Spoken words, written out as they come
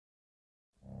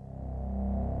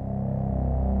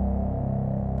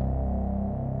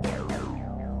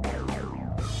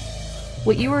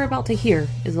What you are about to hear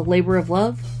is a labor of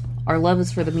love. Our love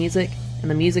is for the music, and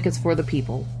the music is for the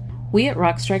people. We at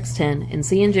Rock Strikes 10 and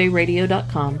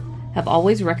CNJRadio.com have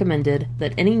always recommended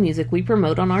that any music we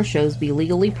promote on our shows be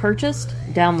legally purchased,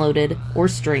 downloaded, or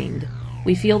streamed.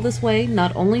 We feel this way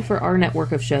not only for our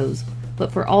network of shows,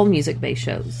 but for all music-based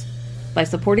shows. By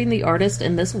supporting the artist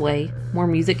in this way, more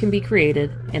music can be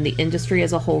created, and the industry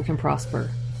as a whole can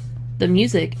prosper. The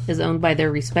music is owned by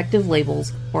their respective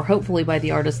labels, or hopefully by the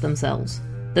artists themselves.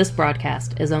 This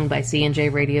broadcast is owned by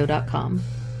CNJRadio.com.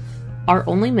 Our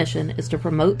only mission is to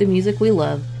promote the music we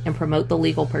love and promote the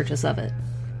legal purchase of it.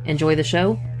 Enjoy the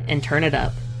show and turn it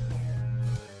up.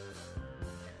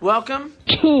 Welcome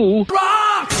to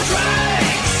Rock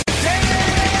Strikes 10.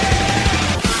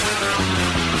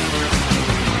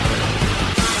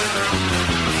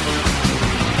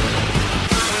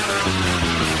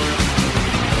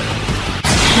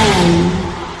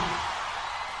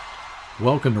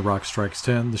 Welcome to Rock Strikes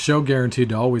 10, the show guaranteed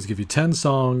to always give you 10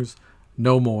 songs,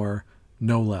 no more,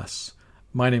 no less.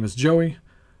 My name is Joey.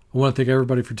 I want to thank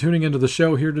everybody for tuning into the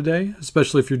show here today,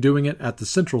 especially if you're doing it at the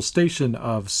central station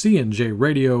of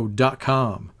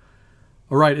CNJRadio.com.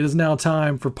 Alright, it is now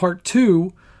time for part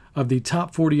 2 of the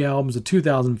top 40 albums of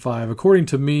 2005, according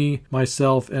to me,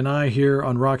 myself, and I here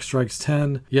on Rock Strikes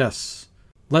 10. Yes,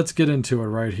 let's get into it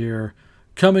right here.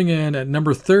 Coming in at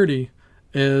number 30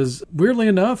 is, weirdly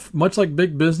enough, much like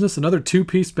Big Business, another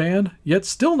two-piece band, yet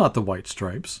still not the White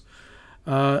Stripes.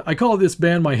 I call this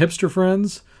band my hipster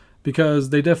friends because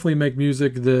they definitely make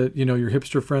music that, you know, your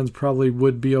hipster friends probably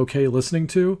would be okay listening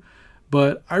to.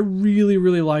 But I really,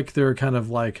 really like their kind of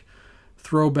like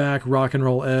throwback rock and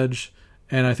roll edge,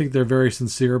 and I think they're very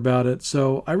sincere about it.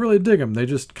 So I really dig them. They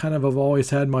just kind of have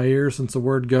always had my ear since the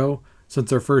word go, since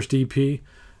their first EP.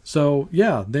 So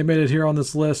yeah, they made it here on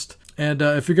this list. And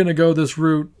if you're going to go this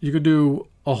route, you could do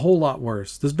a whole lot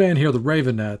worse. This band here, the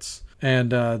Ravenettes,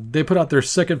 and they put out their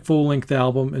second full-length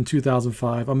album in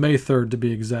 2005, on May 3rd to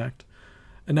be exact.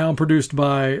 And now produced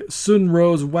by Sun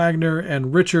Rose Wagner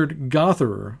and Richard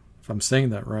Gotherer, if I'm saying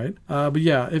that right. But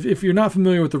yeah, if you're not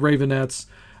familiar with the Ravenettes,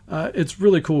 it's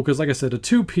really cool because, like I said, a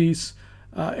two-piece,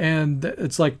 and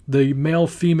it's like the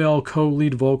male-female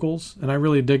co-lead vocals, and I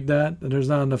really dig that. And there's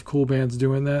not enough cool bands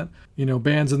doing that. You know,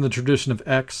 bands in the tradition of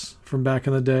X from back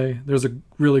in the day. There's a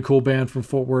really cool band from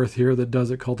Fort Worth here that does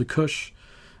it called the Kush.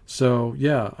 So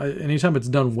yeah, anytime it's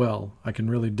done well, I can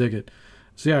really dig it.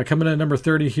 So yeah, coming in at number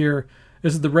 30 here,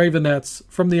 this is the Ravenettes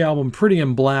from the album Pretty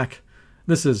in Black.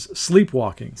 This is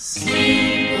Sleepwalking.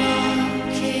 Sleepwalking,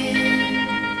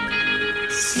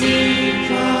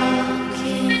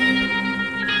 sleepwalking,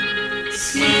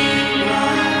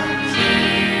 sleepwalking.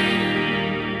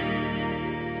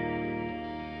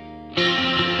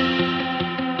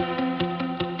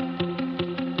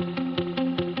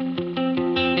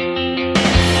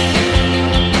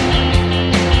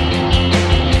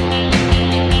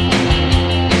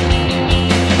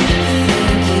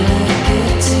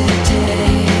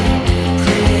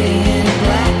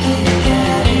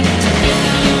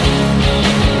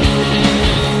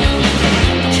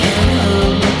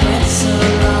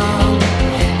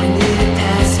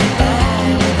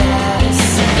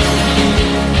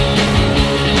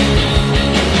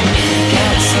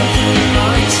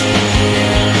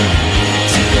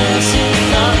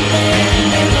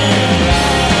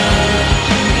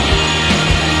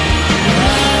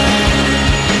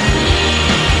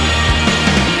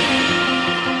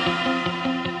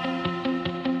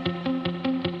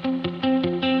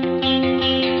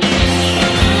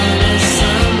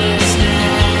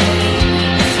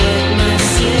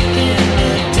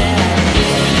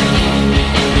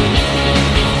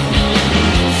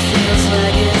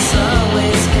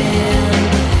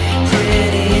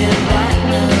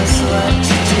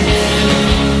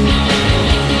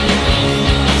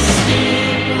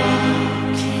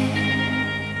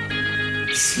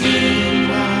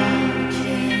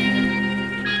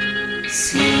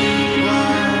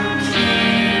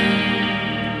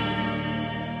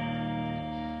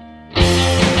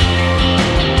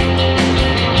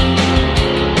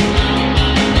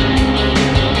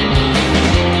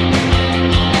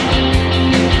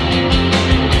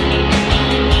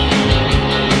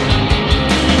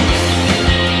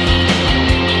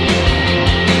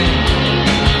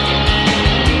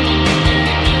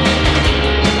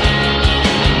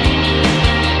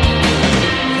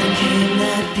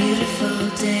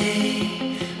 Day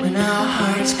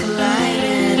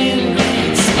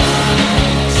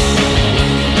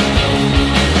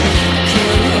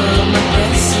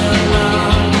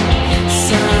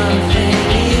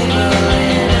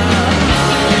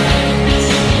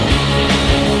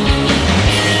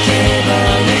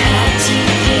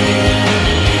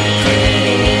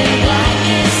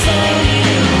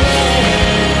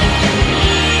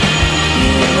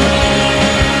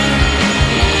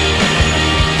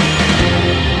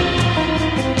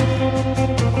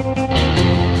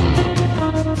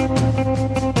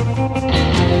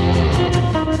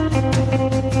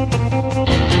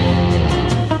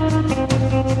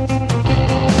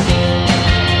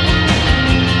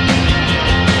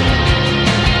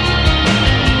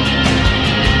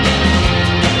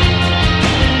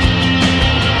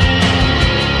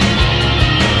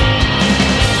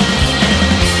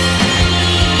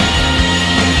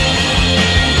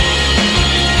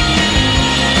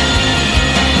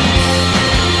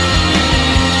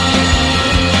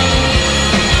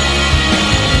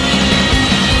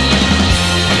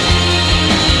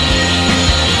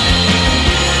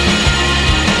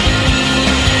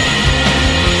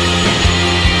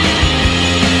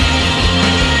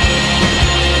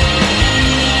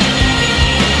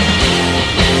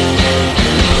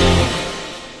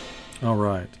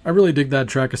really dig that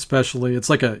track especially. It's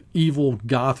like a evil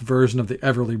goth version of the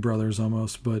Everly Brothers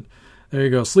almost, but there you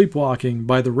go. Sleepwalking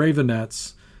by the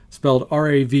Ravenettes, spelled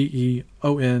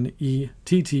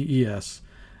Raveonettees.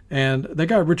 And they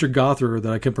got Richard Gothrer,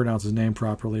 that I couldn't pronounce his name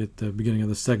properly at the beginning of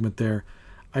the segment there.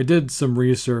 I did some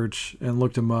research and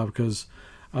looked him up because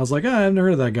I was like, I haven't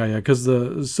heard of that guy yet, because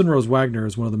the Sunrose Wagner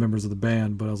is one of the members of the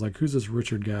band, but I was like, who's this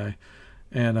Richard guy?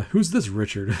 And who's this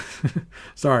Richard?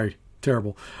 Sorry,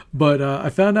 terrible. But I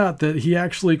found out that he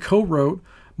actually co-wrote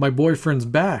My Boyfriend's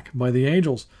Back by the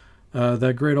Angels,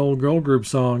 that great old girl group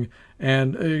song.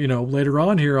 And, later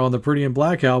on here on the Pretty in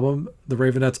Black album, the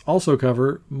Ravenettes also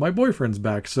cover My Boyfriend's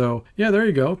Back. So, yeah, there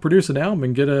you go. Produce an album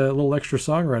and get a little extra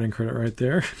songwriting credit right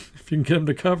there if you can get them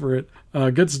to cover it.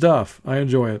 Good stuff. I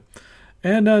enjoy it.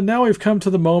 And now we've come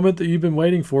to the moment that you've been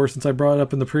waiting for since I brought it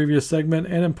up in the previous segment.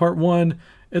 And in part one,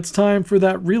 it's time for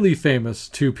that really famous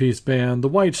two-piece band, the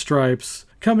White Stripes,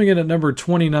 coming in at number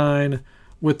 29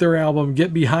 with their album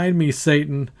Get Behind Me,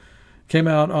 Satan. Came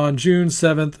out on June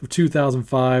 7th of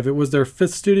 2005. It was their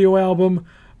fifth studio album,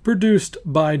 produced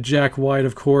by Jack White,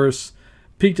 of course.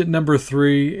 Peaked at number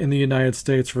 3 in the United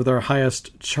States for their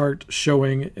highest chart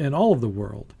showing in all of the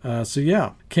world.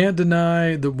 Can't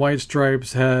deny that White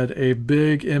Stripes had a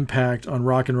big impact on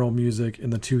rock and roll music in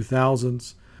the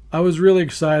 2000s. I was really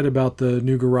excited about the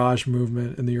new garage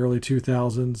movement in the early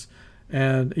 2000s.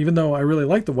 And even though I really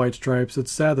like the White Stripes,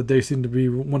 it's sad that they seem to be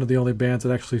one of the only bands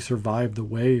that actually survived the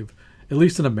wave, at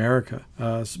least in America.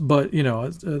 But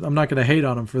I'm not going to hate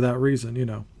on them for that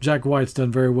reason. Jack White's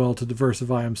done very well to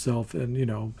diversify himself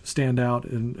and, stand out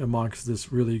amongst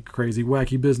this really crazy,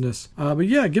 wacky business. But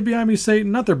yeah, Get Behind Me,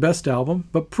 Satan, not their best album,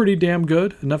 but pretty damn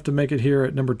good, enough to make it here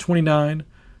at number 29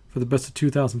 for the best of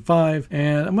 2005.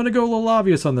 And I'm going to go a little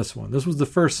obvious on this one. This was the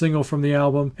first single from the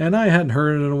album, and I hadn't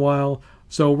heard it in a while,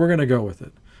 so we're going to go with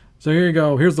it. So here you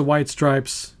go. Here's the White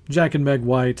Stripes, Jack and Meg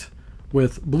White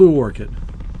with Blue Orchid.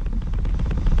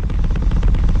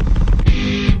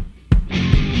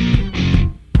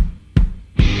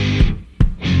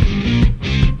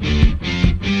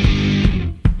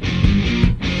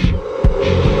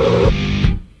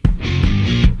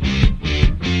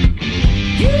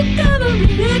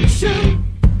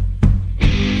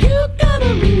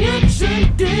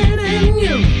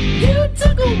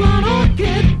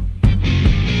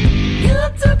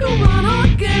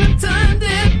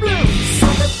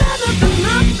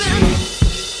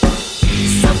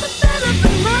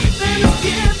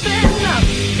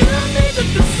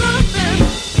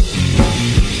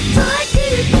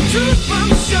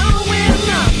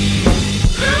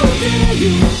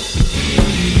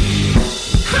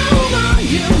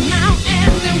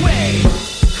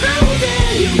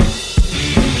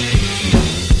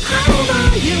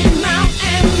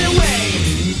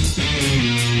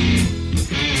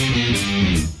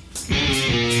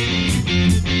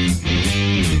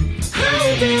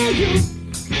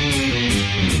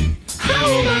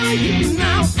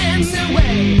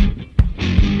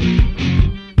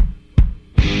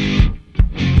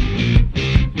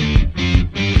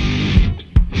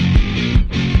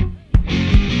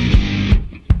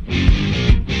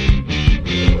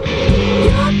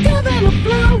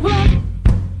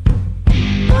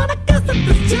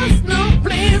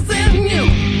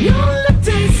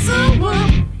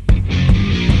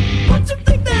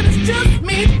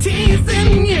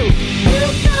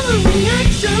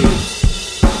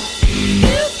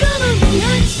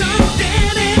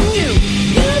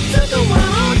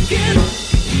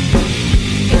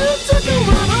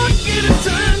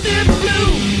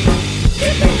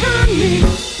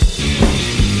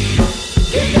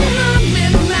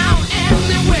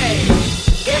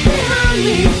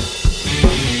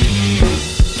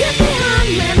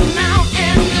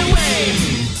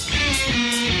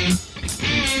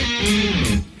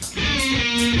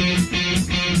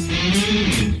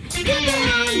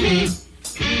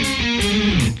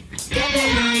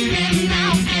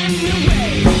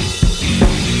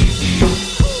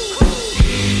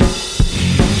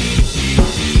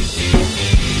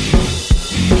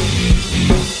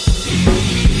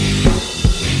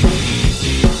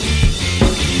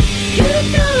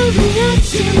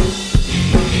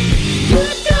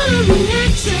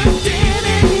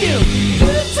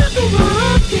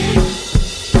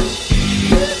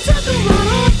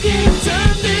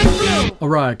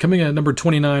 Alright, coming in at number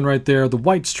 29 right there, the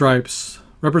White Stripes,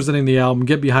 representing the album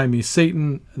Get Behind Me,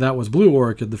 Satan. That was Blue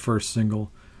Orchid, the first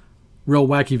single. Real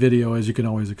wacky video, as you can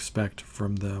always expect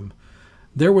from them.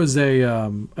 There was I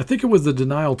think it was the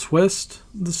Denial Twist,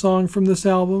 the song from this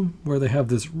album, where they have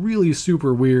this really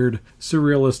super weird,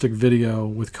 surrealistic video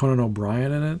with Conan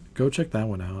O'Brien in it. Go check that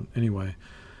one out. Anyway,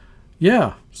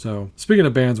 Yeah, so speaking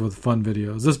of bands with fun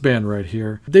videos, this band right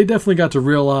here, they definitely got to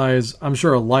realize, I'm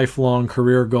sure, a lifelong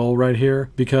career goal right here,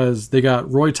 because they got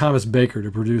Roy Thomas Baker to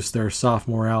produce their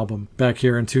sophomore album back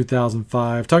here in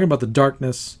 2005, talking about The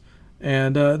Darkness,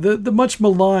 and the much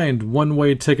maligned One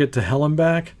Way Ticket to Hell and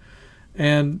Back.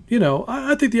 And, you know,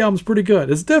 I think the album's pretty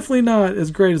good. It's definitely not as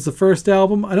great as the first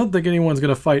album. I don't think anyone's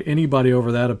going to fight anybody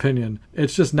over that opinion.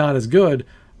 It's just not as good,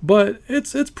 but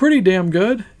it's pretty damn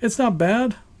good. It's not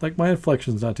bad. Like, my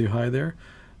inflection's not too high there.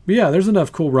 But yeah, there's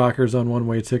enough cool rockers on One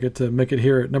Way Ticket to make it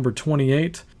here at number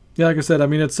 28. Yeah, like I said, I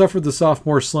mean, it suffered the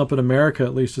sophomore slump in America,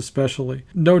 at least especially.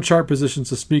 No chart positions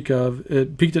to speak of.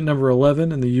 It peaked at number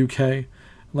 11 in the UK.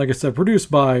 Like I said,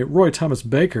 produced by Roy Thomas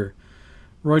Baker.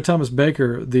 Roy Thomas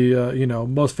Baker, the,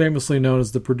 most famously known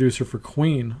as the producer for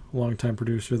Queen, a longtime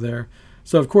producer there.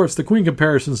 So, of course, the Queen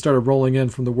comparisons started rolling in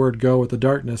from the word go with The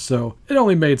Darkness, so it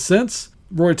only made sense.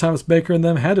 Roy Thomas Baker and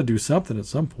them had to do something at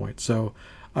some point. So,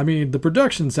 I mean, the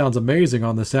production sounds amazing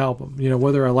on this album. You know,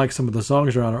 whether I like some of the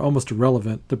songs or not are almost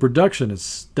irrelevant. The production is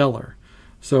stellar.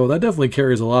 So that definitely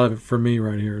carries a lot of it for me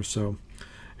right here. So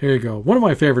here you go. One of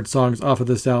my favorite songs off of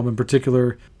this album in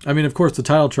particular. I mean, of course, the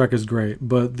title track is great,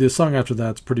 but the song after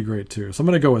that's pretty great too. So I'm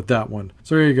going to go with that one.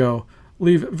 So here you go.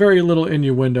 Leave very little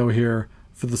innuendo here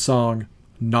for the song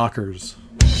Knockers.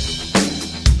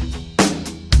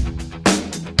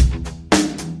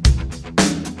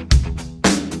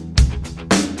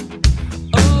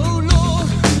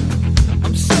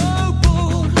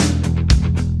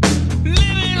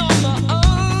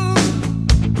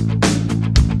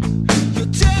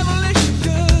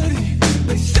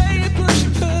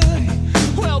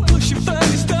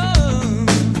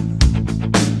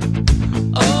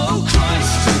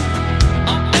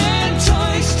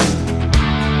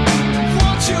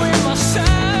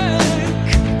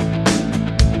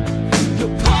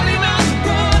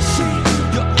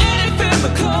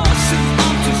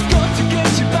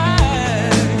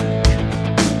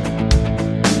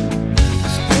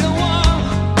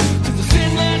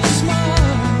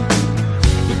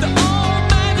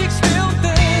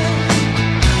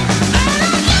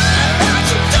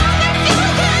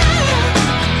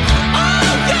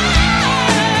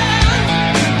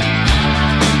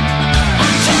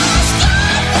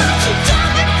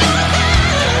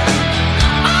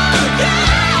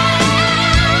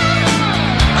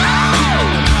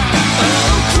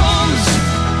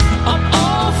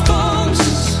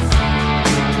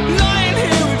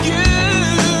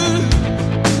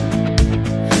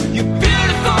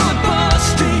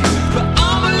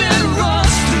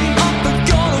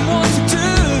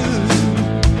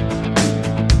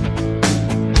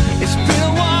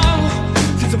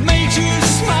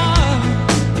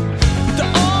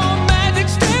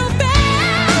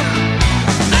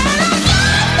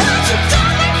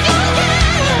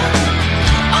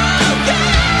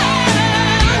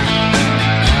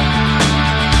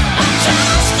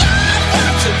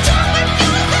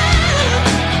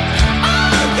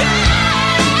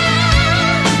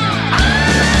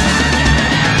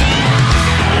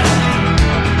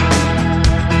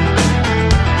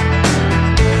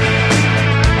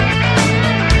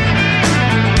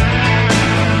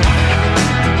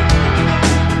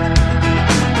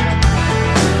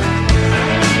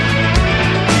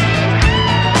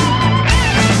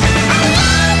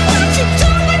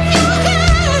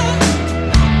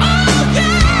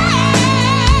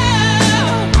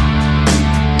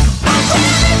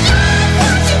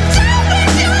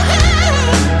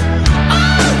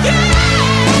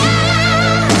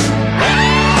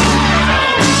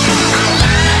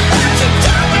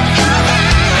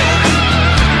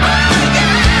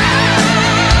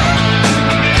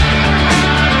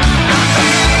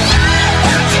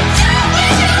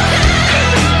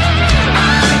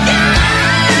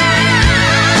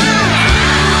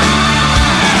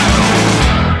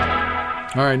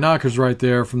 Knockers right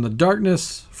there from The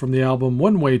Darkness, from the album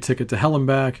One Way Ticket to Hell and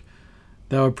Back.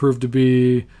 That would prove to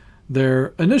be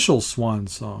their initial swan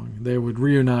song. They would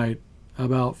reunite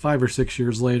about 5 or 6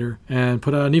 years later and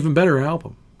put out an even better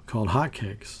album called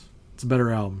Hotcakes. It's a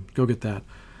better album. Go get that.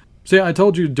 So yeah, I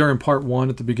told you during part 1,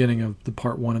 at the beginning of the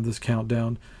part 1 of this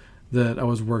countdown, that I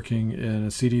was working in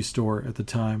a CD store at the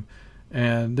time,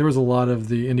 and there was a lot of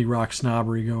the indie rock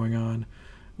snobbery going on,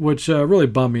 which really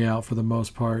bummed me out for the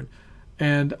most part.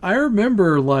 And I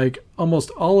remember, like, almost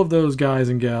all of those guys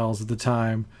and gals at the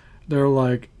time, they were,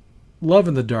 like,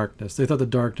 loving The Darkness. They thought The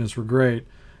Darkness were great.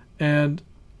 And,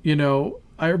 you know,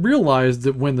 I realized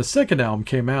that when the second album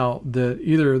came out, that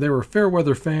either they were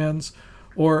Fairweather fans,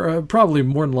 or probably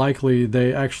more than likely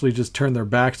they actually just turned their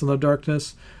backs on The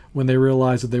Darkness when they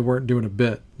realized that they weren't doing a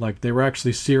bit. Like, they were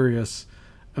actually serious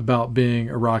about being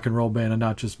a rock and roll band and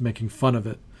not just making fun of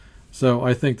it. So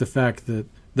I think the fact that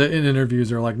in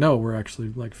interviews are like, no, we're actually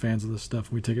like fans of this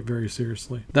stuff. We take it very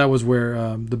seriously. That was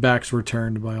where the backs were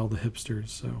turned by all the hipsters.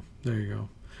 So there you go.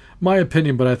 My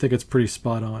opinion, but I think it's pretty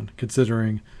spot on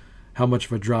considering how much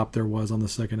of a drop there was on the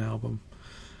second album.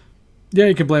 Yeah,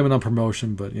 you can blame it on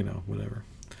promotion, but whatever.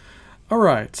 All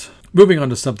right. Moving on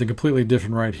to something completely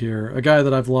different right here. A guy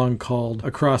that I've long called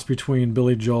a cross between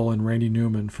Billy Joel and Randy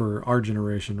Newman for our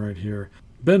generation right here.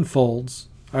 Ben Folds.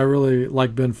 I really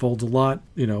like Ben Folds a lot,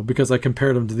 because I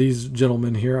compared him to these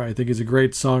gentlemen here. I think he's a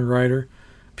great songwriter,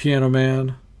 piano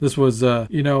man. This was,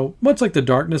 much like The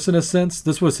Darkness in a sense,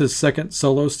 this was his second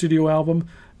solo studio album.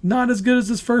 Not as good as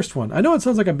his first one. I know it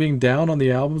sounds like I'm being down on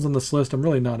the albums on this list. I'm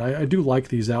really not. I do like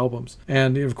these albums.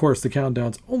 And, of course, the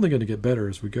countdown's only going to get better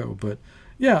as we go. But,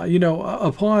 yeah,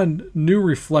 upon new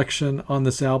reflection on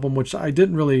this album, which I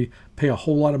didn't really pay a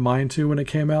whole lot of mind to when it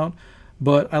came out,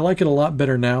 but I like it a lot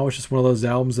better now. It's just one of those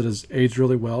albums that has aged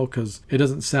really well because it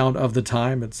doesn't sound of the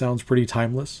time. It sounds pretty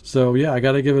timeless. So yeah, I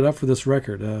got to give it up for this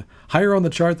record. Higher on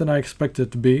the chart than I expected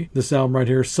it to be. This album right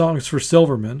here, Songs for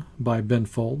Silvermen by Ben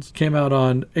Folds, came out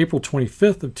on April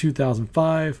 25th of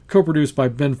 2005, co-produced by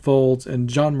Ben Folds and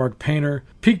John Mark Painter.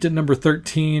 Peaked at number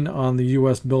 13 on the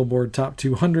US Billboard Top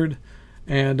 200.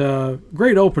 And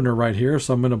great opener right here,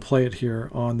 so I'm going to play it here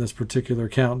on this particular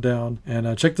countdown.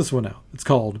 And check this one out. It's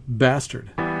called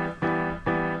Bastard.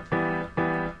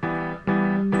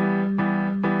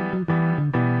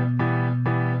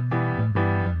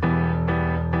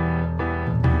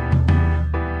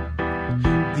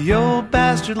 The old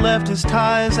bastard left his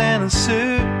ties and a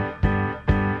suit,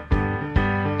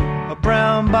 a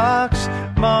brown box,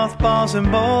 mothballs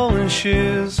and bowling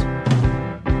shoes,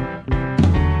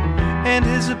 and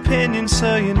his opinion,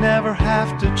 so you never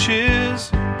have to choose.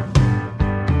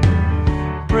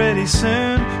 Pretty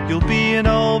soon you'll be an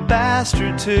old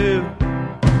bastard too.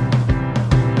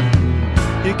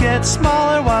 You get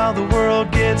smaller while the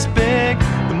world gets big.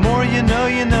 The more you know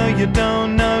you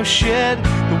don't know shit.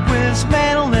 The whiz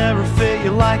man'll never fit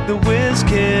you like the whiz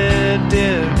kid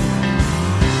did.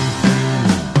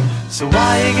 So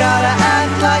why you gotta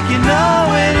act like you know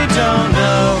when you don't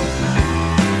know?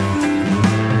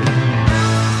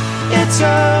 It's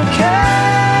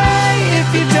okay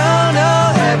if you don't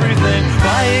know everything.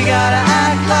 Why you gotta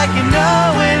act like you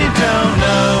know when you don't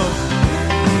know?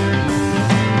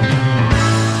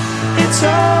 It's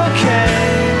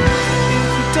okay if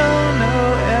you don't know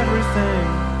everything.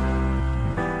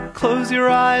 Close your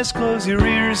eyes, close your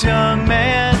ears, young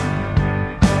man.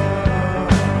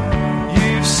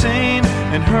 You've seen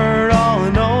and heard all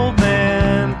an old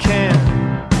man can.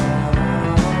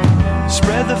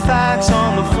 Spread the facts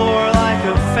on the floor like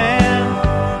a fan.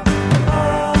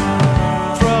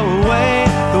 Throw away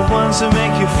the ones that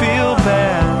make you feel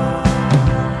bad.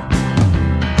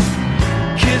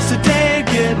 Kids today are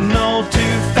getting old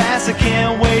too fast. I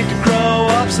can't wait to grow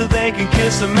up so they can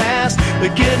kiss some ass.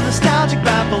 They're getting nostalgic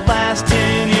about the last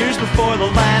 10 years before the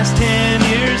last 10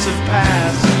 years have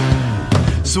passed.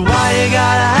 So why you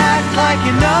gotta act like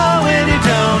you know when you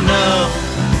don't know?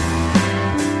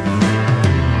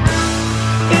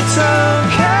 It's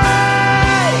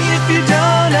okay if you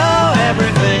don't know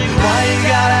everything. Why you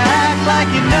gotta act like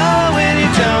you know when you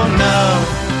don't know?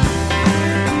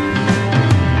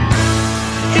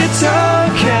 It's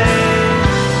okay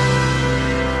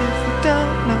if you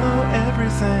don't know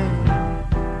everything.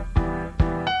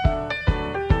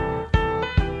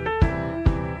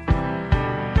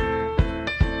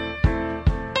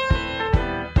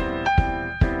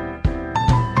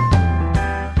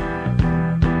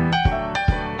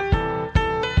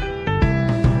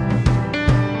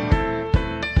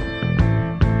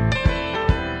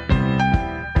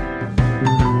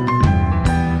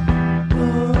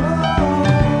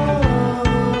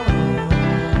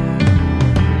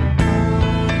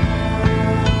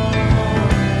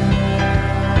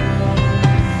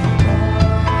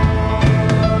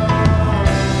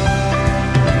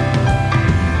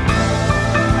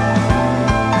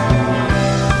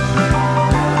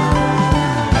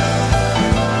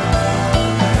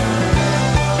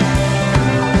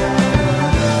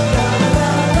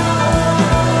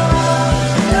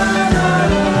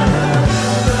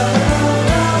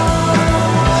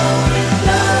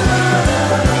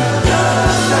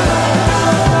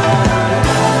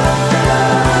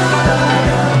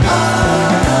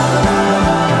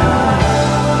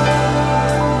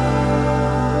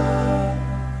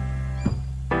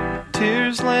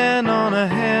 Tears land on a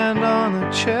hand on the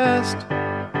chest.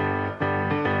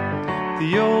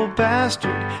 The old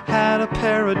bastard had a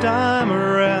paradigm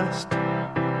arrest.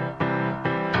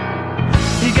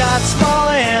 He got got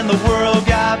smaller and the world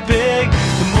got big.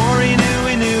 The more he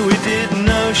knew he didn't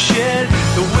know shit.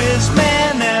 The whiz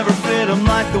man never fit him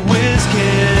like the whiz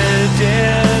kid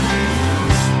did.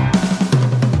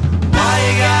 Why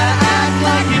you gotta act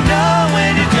like you know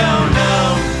when you don't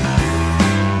know?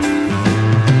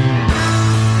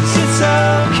 'Cause it's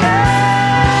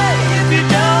okay if you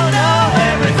don't know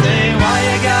everything. Why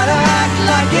you gotta act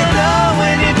like you know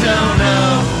when you don't know?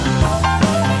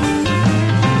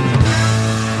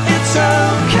 It's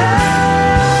okay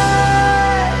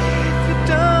if you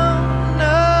don't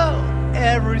know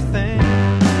everything.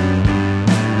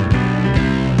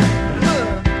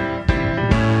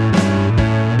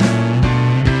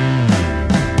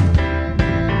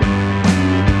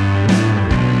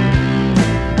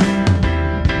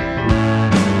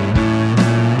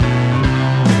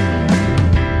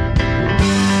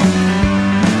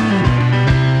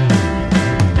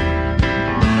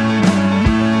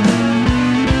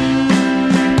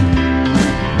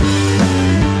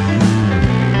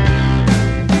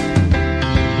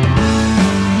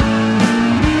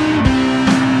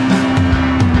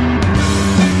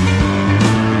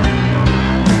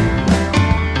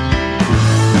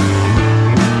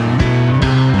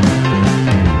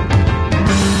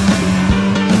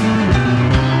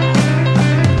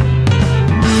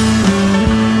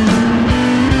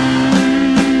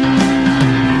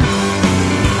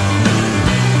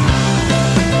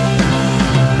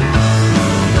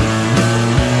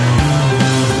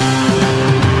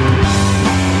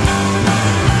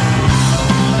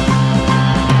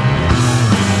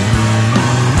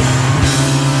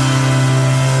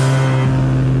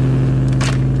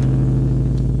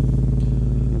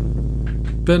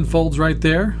 Ben Folds right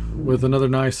there with another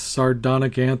nice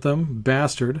sardonic anthem,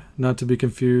 Bastard, not to be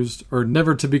confused, or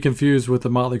never to be confused with the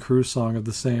Motley Crue song of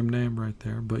the same name right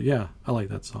there. But yeah, I like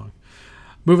that song.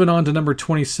 Moving on to number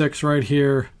 26 right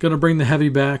here. Gonna bring the heavy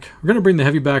back. We're gonna bring the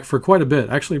heavy back for quite a bit.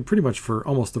 Actually, pretty much for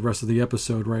almost the rest of the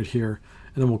episode right here.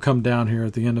 And then we'll come down here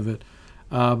at the end of it.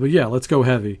 But yeah, let's go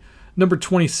heavy. Number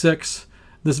 26.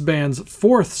 This band's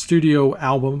fourth studio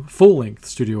album, full-length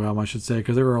studio album, I should say,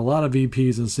 because there were a lot of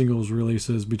EPs and singles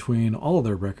releases between all of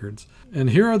their records.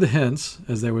 And here are the hints,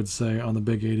 as they would say on the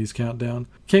Big 80s Countdown.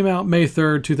 Came out May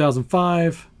 3rd,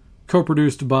 2005,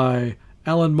 co-produced by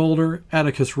Alan Moulder,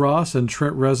 Atticus Ross, and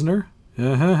Trent Reznor.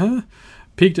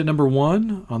 Peaked at number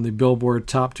 1 on the Billboard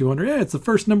Top 200. Yeah, it's the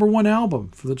first number 1 album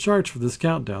for the charts for this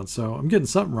countdown, so I'm getting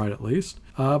something right at least.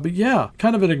 But yeah,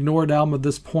 kind of an ignored album at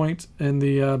this point in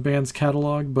the band's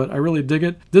catalog, but I really dig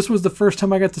it. This was the first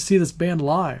time I got to see this band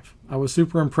live. I was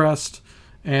super impressed,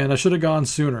 and I should have gone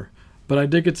sooner. But I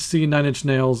did get to see Nine Inch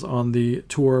Nails on the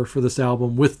tour for this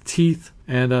album with Teeth,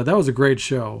 and that was a great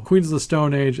show. Queens of the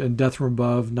Stone Age and Death from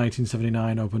Above,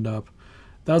 1979, opened up.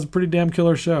 That was a pretty damn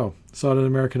killer show. Saw it at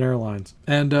American Airlines.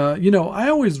 And, I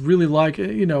always really like,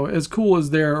 as cool as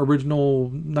their original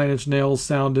Nine Inch Nails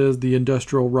sound is, the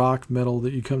industrial rock metal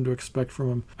that you come to expect from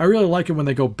them. I really like it when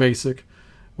they go basic,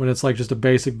 when it's like just a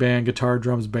basic band, guitar,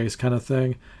 drums, bass kind of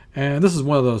thing. And this is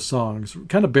one of those songs,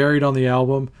 kind of buried on the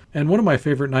album, and one of my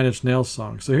favorite Nine Inch Nails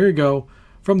songs. So here you go,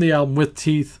 from the album with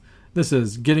Teeth. This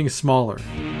is Getting Smaller.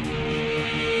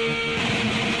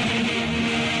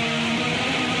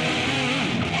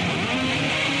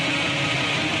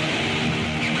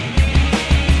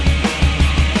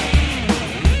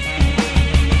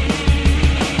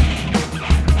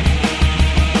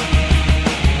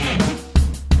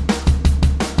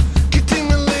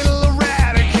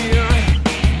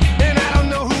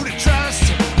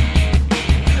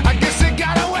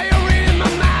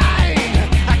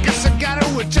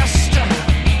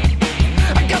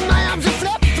 I got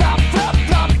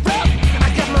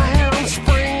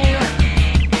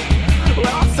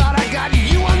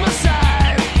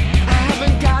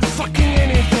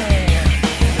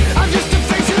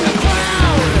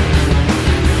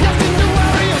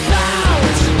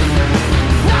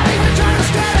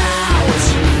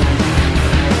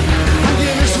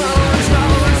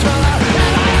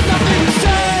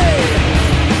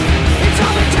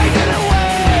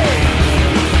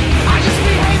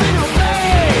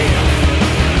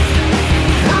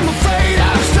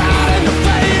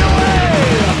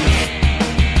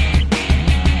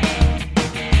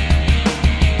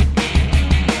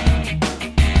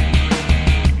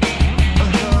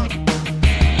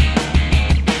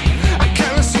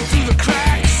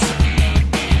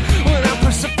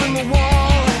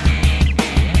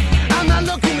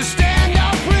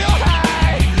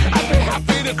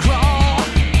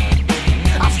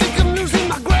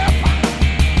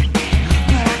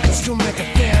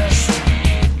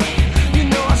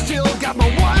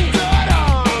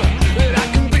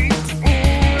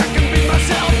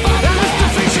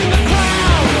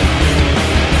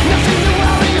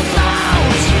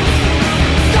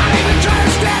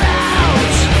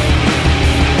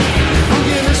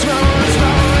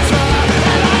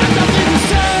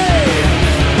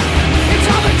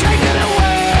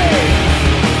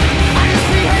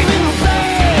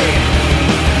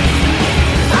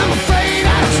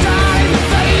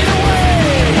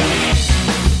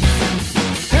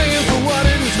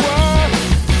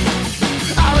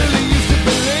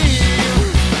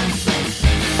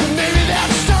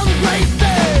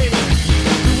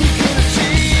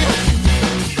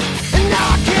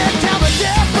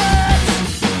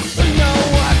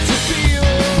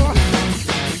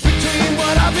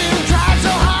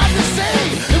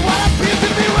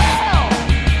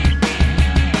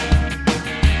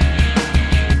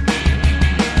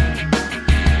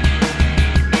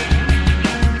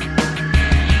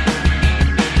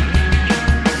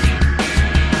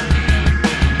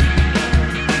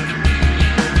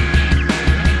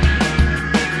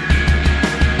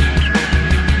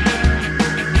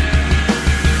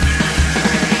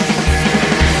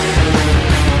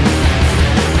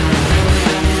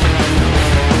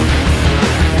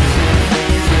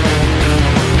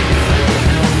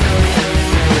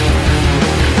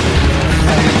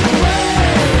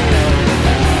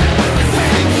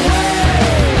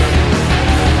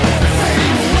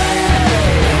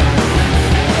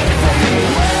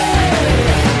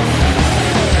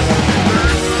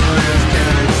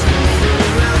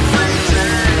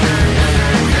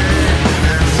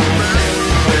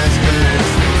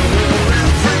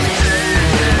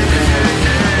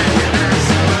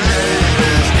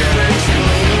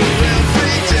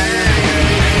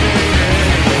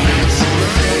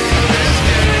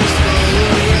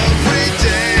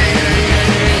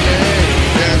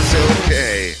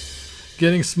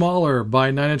Getting Smaller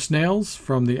by Nine Inch Nails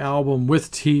from the album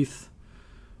With Teeth.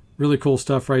 Really cool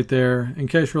stuff right there. In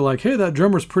case you're like, hey, that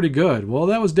drummer's pretty good. Well,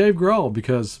 that was Dave Grohl,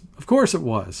 because of course it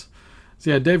was.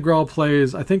 So yeah, Dave Grohl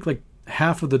plays, I think, like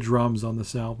half of the drums on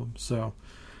this album. So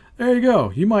there you go.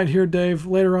 You might hear Dave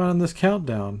later on in this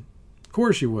countdown. Of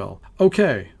course you will.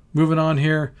 Okay, moving on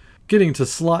here. Getting to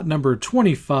slot number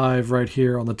 25 right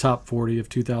here on the top 40 of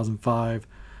 2005.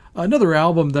 Another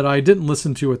album that I didn't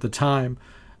listen to at the time,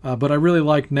 but I really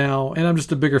like now, and I'm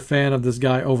just a bigger fan of this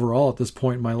guy overall at this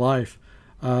point in my life.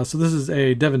 So this is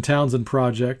a Devin Townsend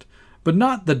project, but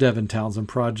not the Devin Townsend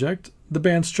project, the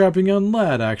band Strapping Young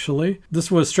Lad, actually. This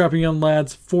was Strapping Young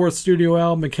Lad's fourth studio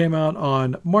album. It came out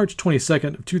on March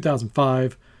 22nd of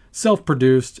 2005,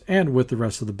 self-produced and with the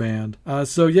rest of the band.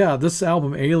 So yeah, this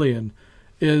album, Alien,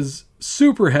 is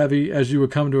super heavy, as you would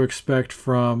come to expect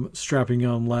from Strapping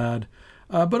Young Lad.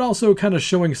 But also kind of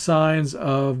showing signs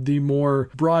of the more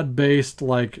broad-based,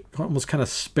 like almost kind of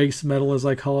space metal, as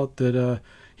I call it, that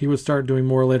he would start doing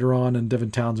more later on in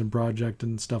Devin Townsend project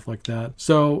and stuff like that.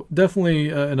 So definitely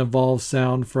an evolved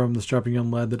sound from the Strapping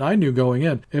Young Lad that I knew going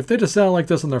in. If they just sounded like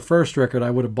this on their first record, I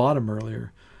would have bought them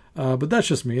earlier. But that's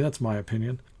just me. That's my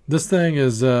opinion. This thing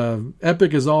is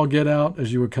epic as all get out,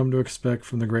 as you would come to expect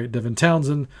from the great Devin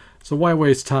Townsend. So why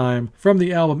waste time? From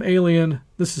the album Alien,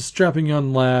 this is Strapping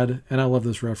Young Lad, and I love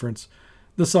this reference.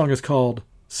 This song is called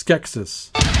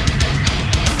Skeksis.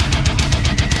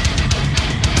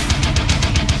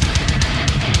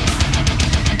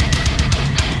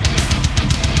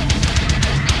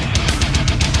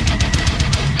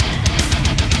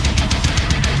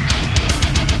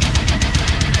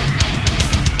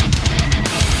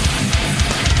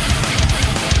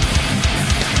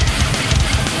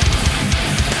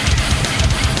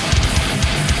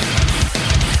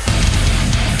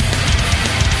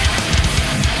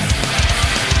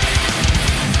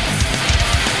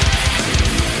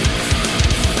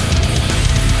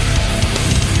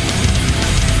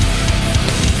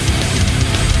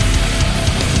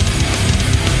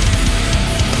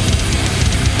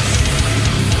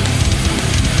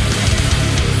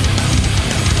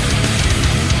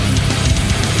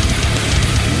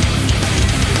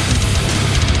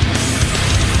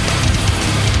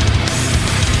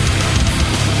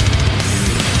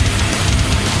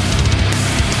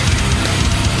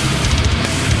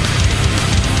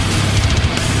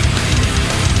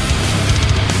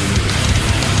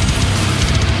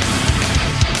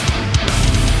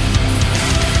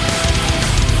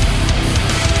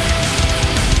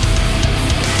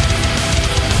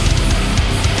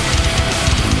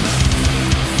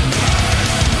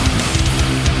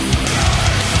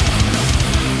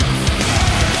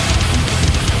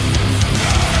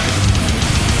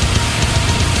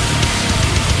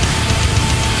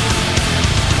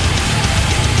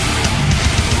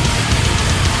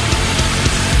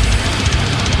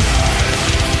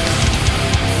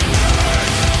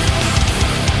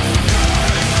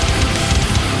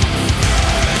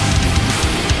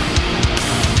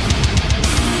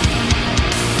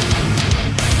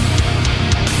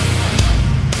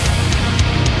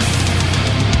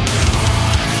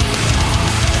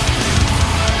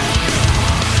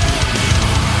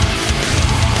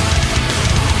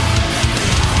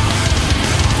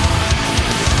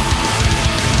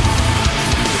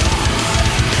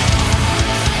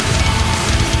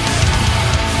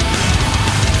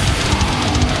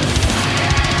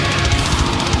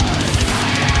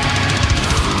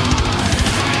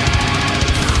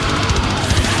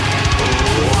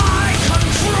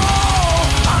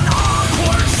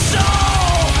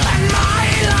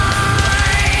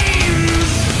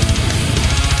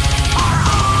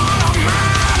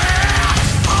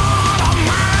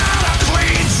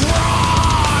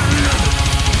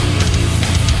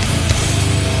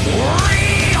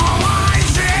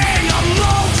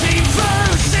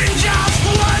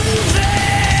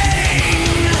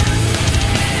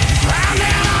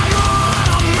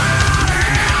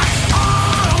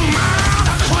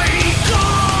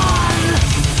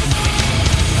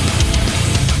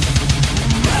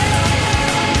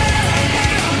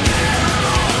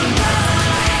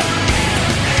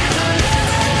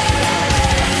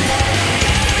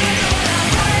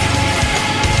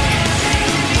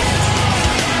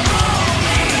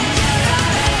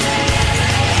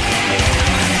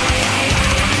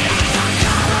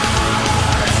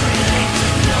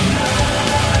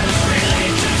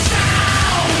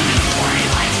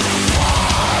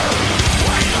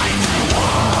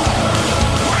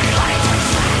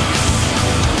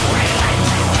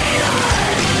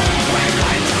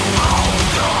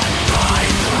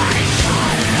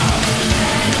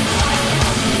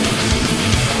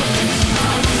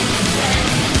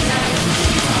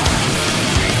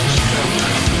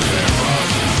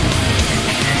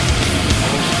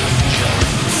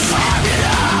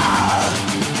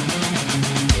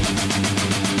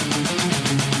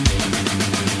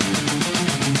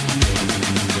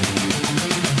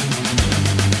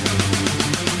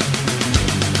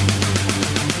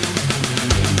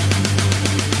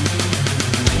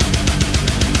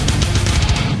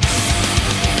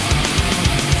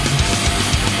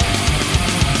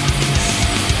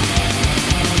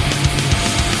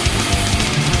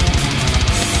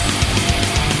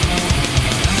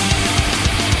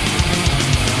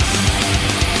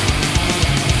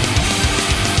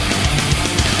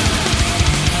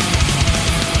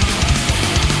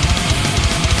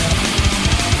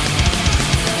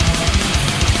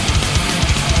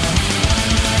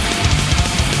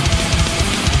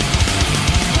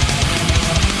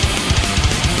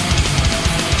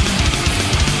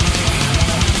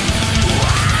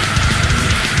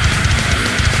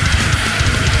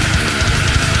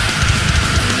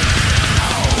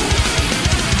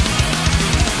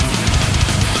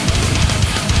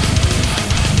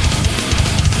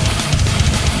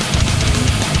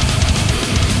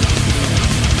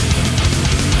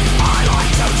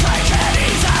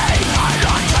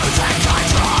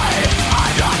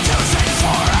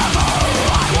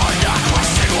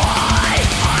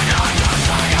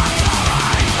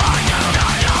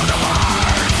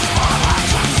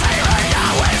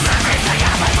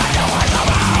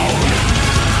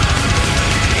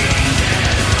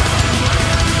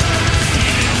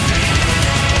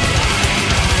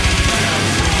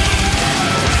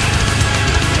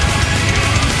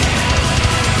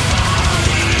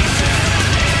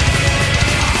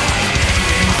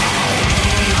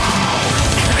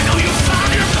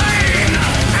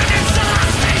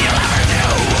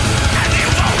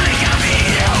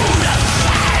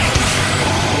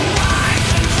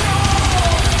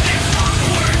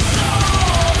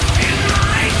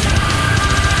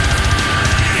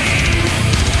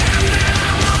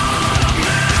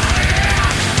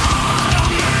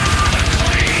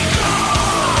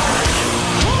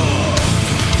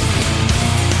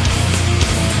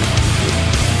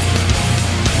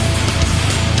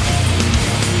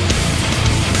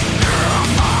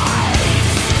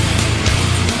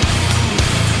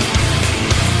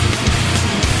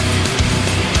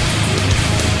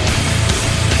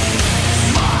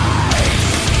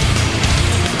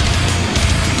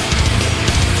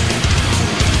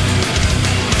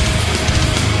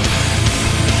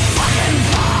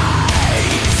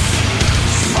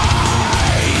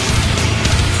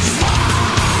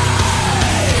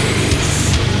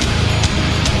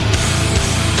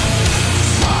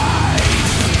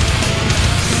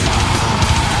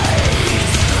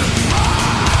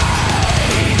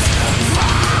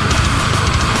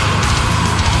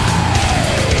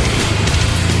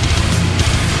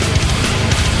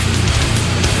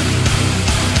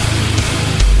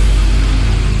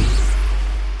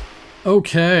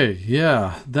 Okay,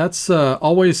 yeah, that's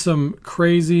always some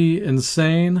crazy,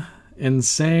 insane,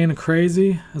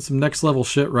 crazy. That's some next level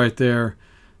shit right there.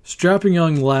 Strapping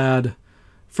Young Lad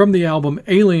from the album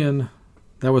Alien.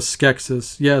 That was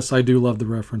Skeksis. Yes, I do love the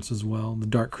reference as well. The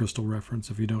Dark Crystal reference,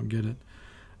 if you don't get it.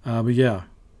 But yeah,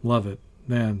 love it.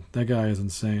 Man, that guy is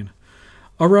insane.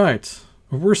 All right.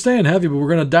 We're staying heavy, but we're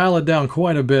going to dial it down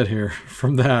quite a bit here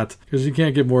from that, because you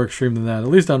can't get more extreme than that. At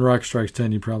least on Rock Strikes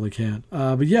 10, you probably can't.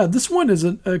 But yeah, this one is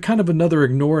a kind of another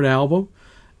ignored album,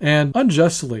 and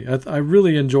unjustly. I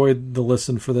really enjoyed the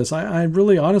listen for this. I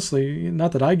really, honestly,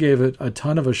 not that I gave it a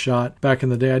ton of a shot back in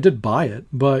the day. I did buy it,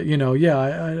 but, you know, yeah,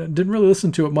 I didn't really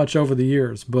listen to it much over the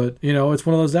years. But, you know, it's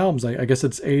one of those albums. I guess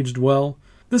it's aged well.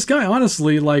 This guy,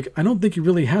 honestly, like, I don't think he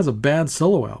really has a bad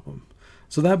solo album.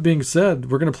 So that being said,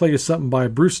 we're going to play you something by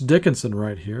Bruce Dickinson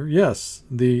right here. Yes,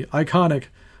 the iconic,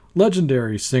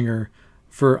 legendary singer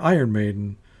for Iron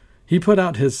Maiden. He put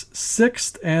out his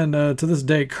sixth and, to this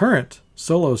day, current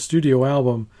solo studio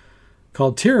album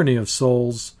called Tyranny of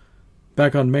Souls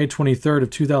back on May 23rd of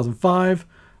 2005.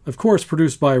 Of course,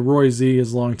 produced by Roy Z,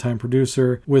 his longtime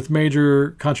producer, with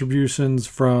major contributions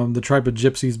from the Tribe of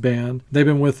Gypsies band. They've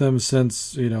been with him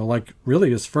since, you know, like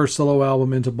really his first solo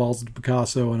album, Into Balls of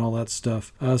Picasso and all that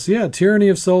stuff. So yeah, Tyranny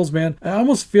of Souls, man. I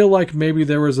almost feel like maybe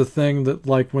there was a thing that,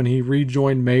 like, when he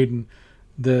rejoined Maiden,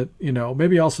 that, you know,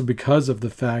 maybe also because of the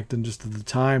fact and just at the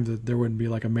time that there wouldn't be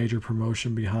like a major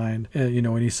promotion behind, you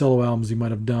know, any solo albums he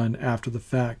might have done after the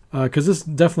fact. Because this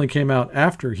definitely came out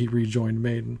after he rejoined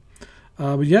Maiden.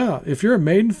 But yeah, if you're a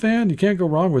Maiden fan, you can't go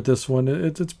wrong with this one.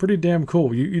 It's pretty damn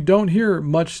cool. You don't hear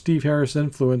much Steve Harris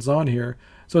influence on here,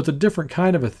 so it's a different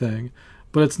kind of a thing.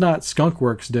 But it's not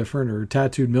Skunkworks different or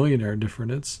Tattooed Millionaire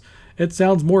different. It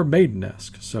sounds more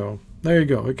Maiden-esque. So there you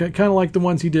go. Kind of like the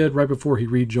ones he did right before he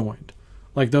rejoined.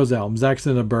 Like those albums,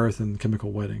 Accident of Birth and Chemical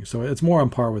Wedding. So it's more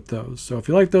on par with those. So if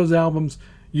you like those albums,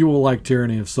 you will like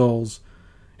Tyranny of Souls.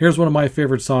 Here's one of my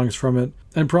favorite songs from it,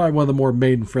 and probably one of the more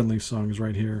Maiden-friendly songs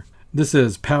right here. This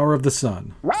is Power of the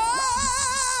Sun. Is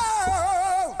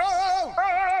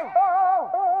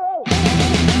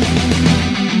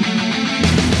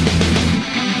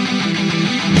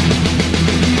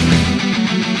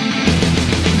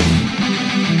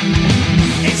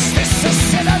this a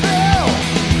citadel?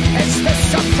 Is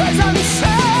this a prison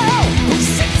cell? Who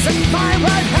sits in my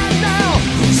right hand now?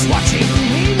 Who's watching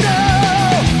me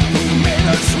now? Who made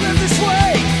us live this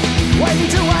way? When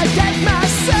do I get my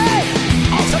say?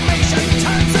 Automation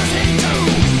turns us into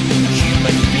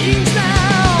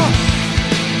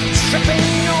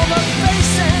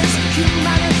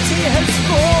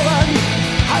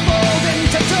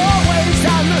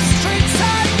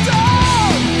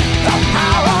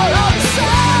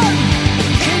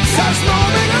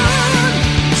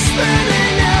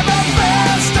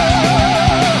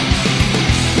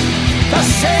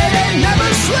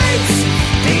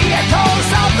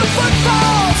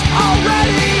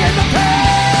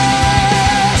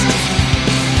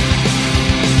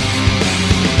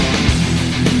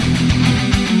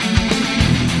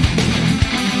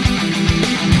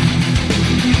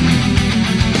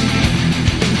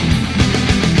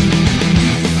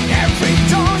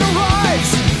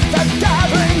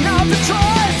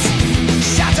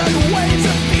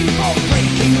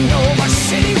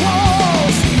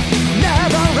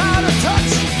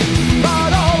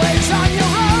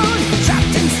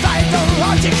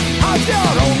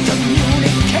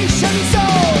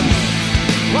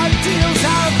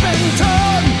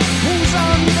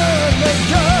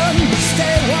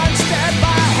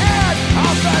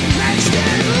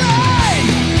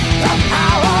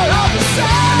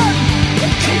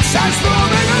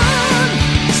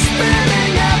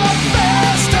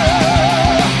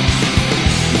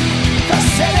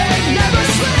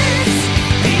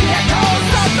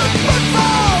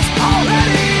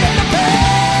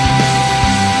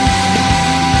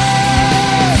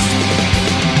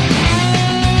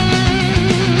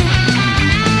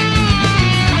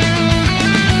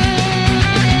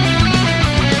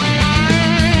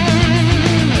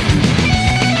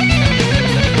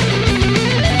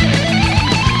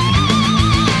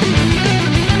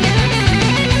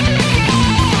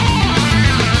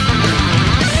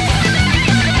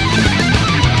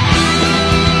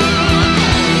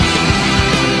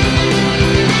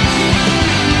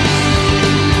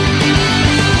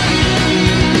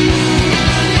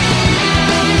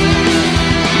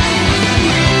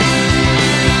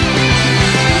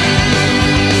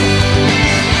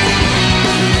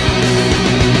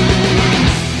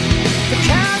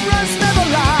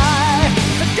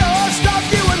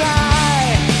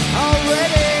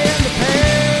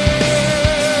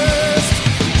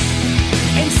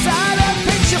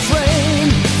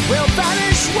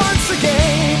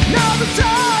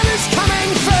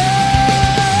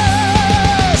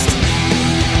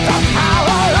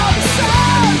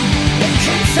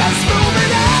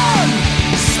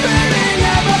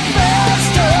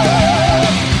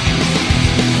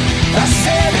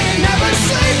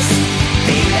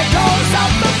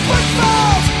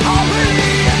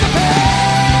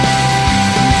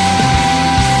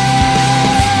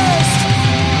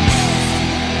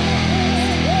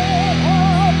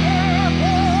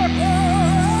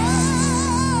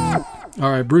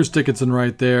right, Bruce Dickinson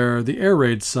right there. The Air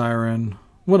Raid Siren.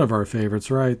 One of our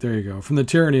favorites, right? There you go. From the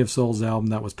Tyranny of Souls album,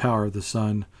 that was Power of the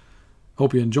Sun.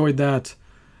 Hope you enjoyed that.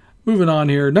 Moving on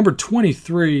here. Number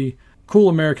 23, cool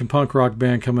American punk rock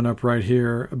band coming up right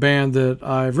here. A band that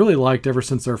I've really liked ever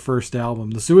since their first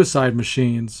album, The Suicide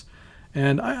Machines.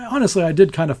 And honestly, I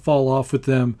did kind of fall off with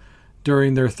them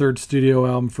during their third studio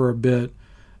album for a bit.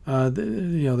 They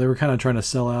were kind of trying to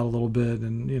sell out a little bit,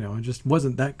 and, it just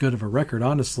wasn't that good of a record,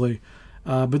 honestly.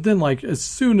 But then, as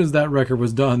soon as that record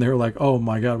was done, they were like, oh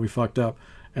my God, we fucked up.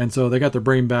 And so they got their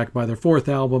brain back by their fourth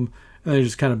album, and they've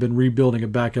just kind of been rebuilding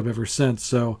it back up ever since.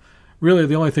 So really,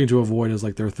 the only thing to avoid is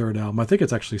their third album. I think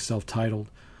it's actually self-titled.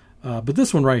 But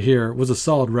this one right here was a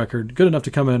solid record, good enough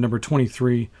to come in at number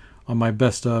 23 on my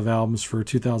best of albums for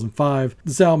 2005.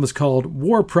 This album is called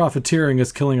War Profiteering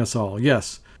is Killing Us All.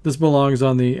 Yes, this belongs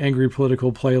on the Angry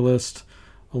Political playlist,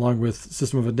 along with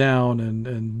System of a Down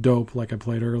and Dope, like I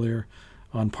played earlier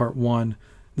on part 1.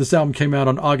 This album came out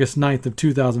on August 9th of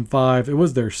 2005. It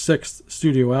was their 6th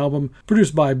studio album,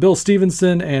 produced by Bill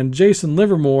Stevenson and Jason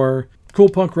Livermore. Cool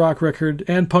punk rock record,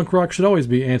 and punk rock should always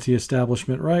be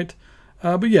anti-establishment, right?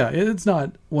 But yeah, it's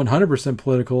not 100%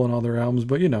 political in all their albums,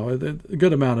 but a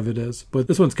good amount of it is. But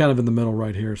this one's kind of in the middle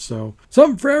right here, so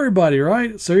something for everybody,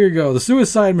 right? So here you go, The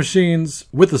Suicide Machines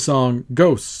with the song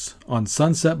Ghosts on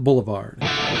Sunset Boulevard.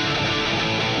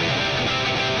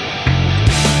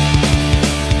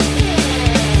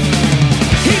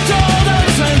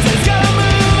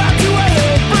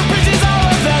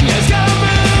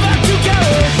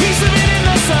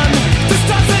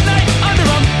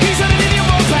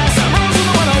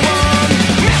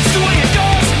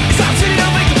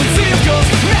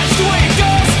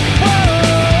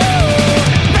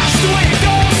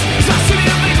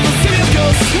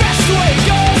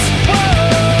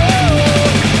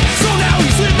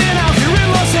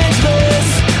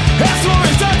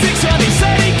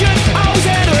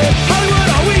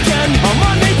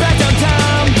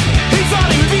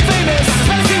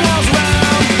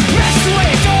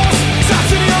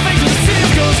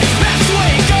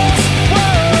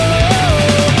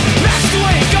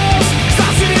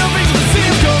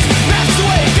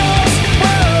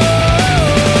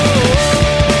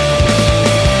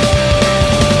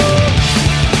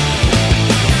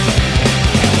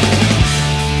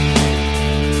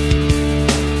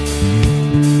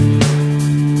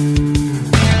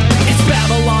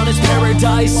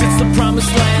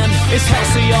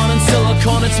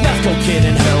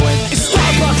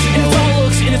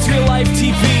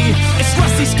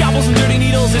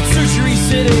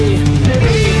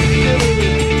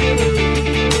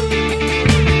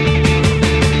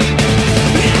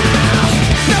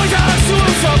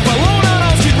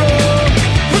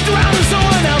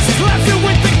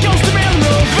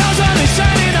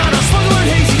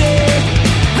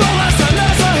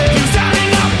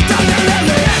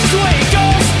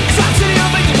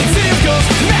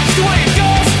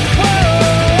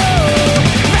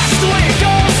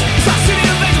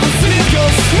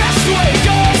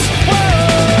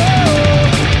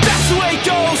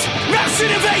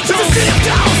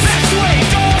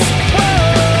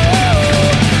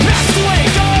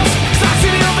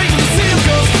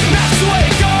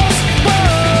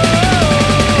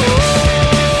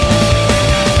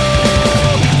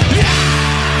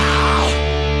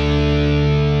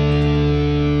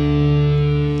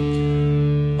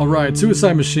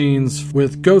 Suicide Machines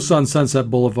with Ghosts on Sunset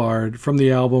Boulevard from the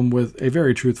album with a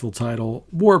very truthful title,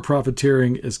 War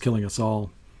Profiteering is Killing Us All.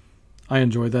 I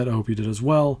enjoyed that. I hope you did as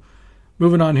well.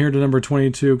 Moving on here to number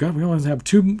 22. God, we only have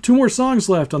two more songs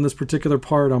left on this particular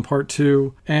part, on part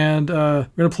 2. And we're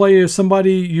going to play you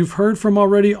somebody you've heard from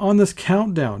already on this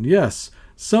countdown. Yes,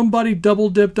 somebody double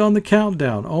dipped on the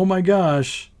countdown. Oh my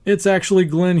gosh. It's actually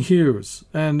Glenn Hughes.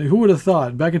 And who would have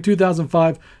thought? Back in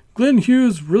 2005, Glenn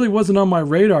Hughes really wasn't on my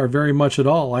radar very much at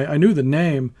all. I knew the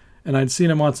name, and I'd seen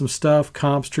him on some stuff,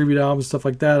 comps, tribute albums, stuff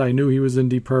like that. I knew he was in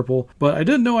Deep Purple, but I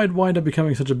didn't know I'd wind up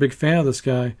becoming such a big fan of this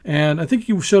guy. And I think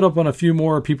he showed up on a few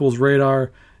more people's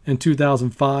radar in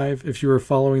 2005, if you were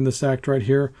following this act right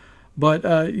here. But,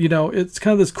 it's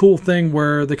kind of this cool thing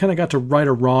where they kind of got to right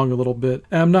a wrong a little bit.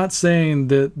 And I'm not saying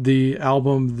that the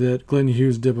album that Glenn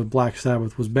Hughes did with Black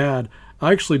Sabbath was bad.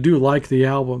 I actually do like the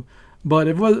album, but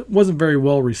it wasn't very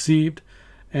well received.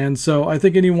 And so I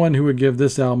think anyone who would give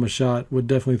this album a shot would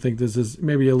definitely think this is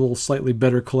maybe a little slightly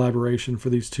better collaboration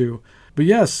for these two. But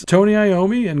yes, Tony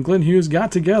Iommi and Glenn Hughes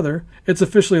got together. It's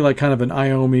officially like kind of an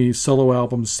Iommi solo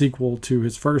album sequel to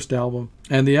his first album.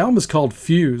 And the album is called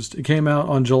Fused. It came out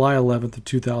on July 11th of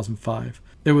 2005.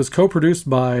 It was co-produced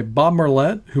by Bob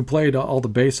Marlette, who played all the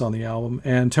bass on the album,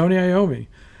 and Tony Iommi.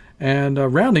 And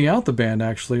rounding out the band,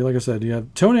 actually, like I said, you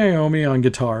have Tony Iommi on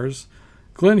guitars,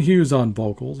 Glenn Hughes on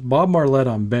vocals, Bob Marlette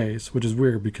on bass, which is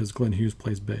weird because Glenn Hughes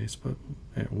plays bass, but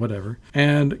whatever.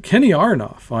 And Kenny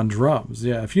Aronoff on drums.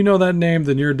 Yeah, if you know that name,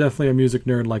 then you're definitely a music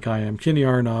nerd like I am. Kenny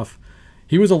Aronoff.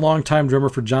 He was a longtime drummer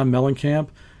for John Mellencamp,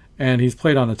 and he's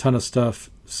played on a ton of stuff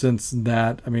since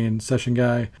that. I mean, session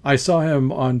guy. I saw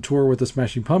him on tour with the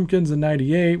Smashing Pumpkins in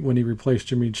 '98 when he replaced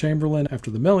Jimmy Chamberlain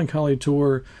after the Melancholy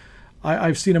tour.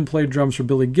 I've seen him play drums for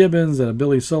Billy Gibbons at a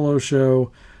Billy solo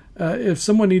show. If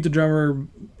someone needs a drummer,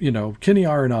 Kenny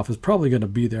Aronoff is probably going to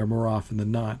be there more often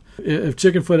than not. If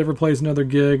Chickenfoot ever plays another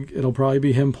gig, it'll probably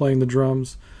be him playing the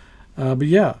drums. But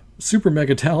yeah, super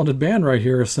mega talented band right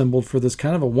here assembled for this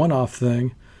kind of a one-off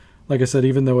thing. Like I said,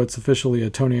 even though it's officially a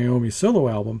Tony Iommi solo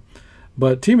album.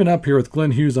 But teaming up here with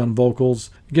Glenn Hughes on vocals,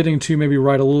 getting to maybe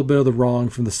right a little bit of the wrong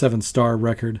from the 7 Star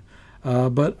record.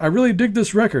 But I really dig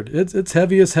this record. It's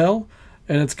heavy as hell.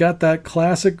 And it's got that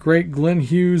classic great Glenn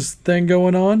Hughes thing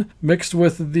going on, mixed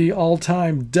with the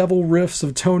all-time devil riffs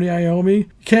of Tony Iommi. You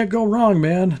can't go wrong,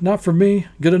 man. Not for me.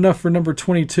 Good enough for number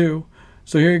 22.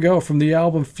 So here you go, from the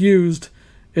album Fused,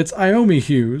 it's Iommi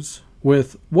Hughes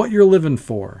with What You're Living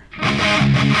For.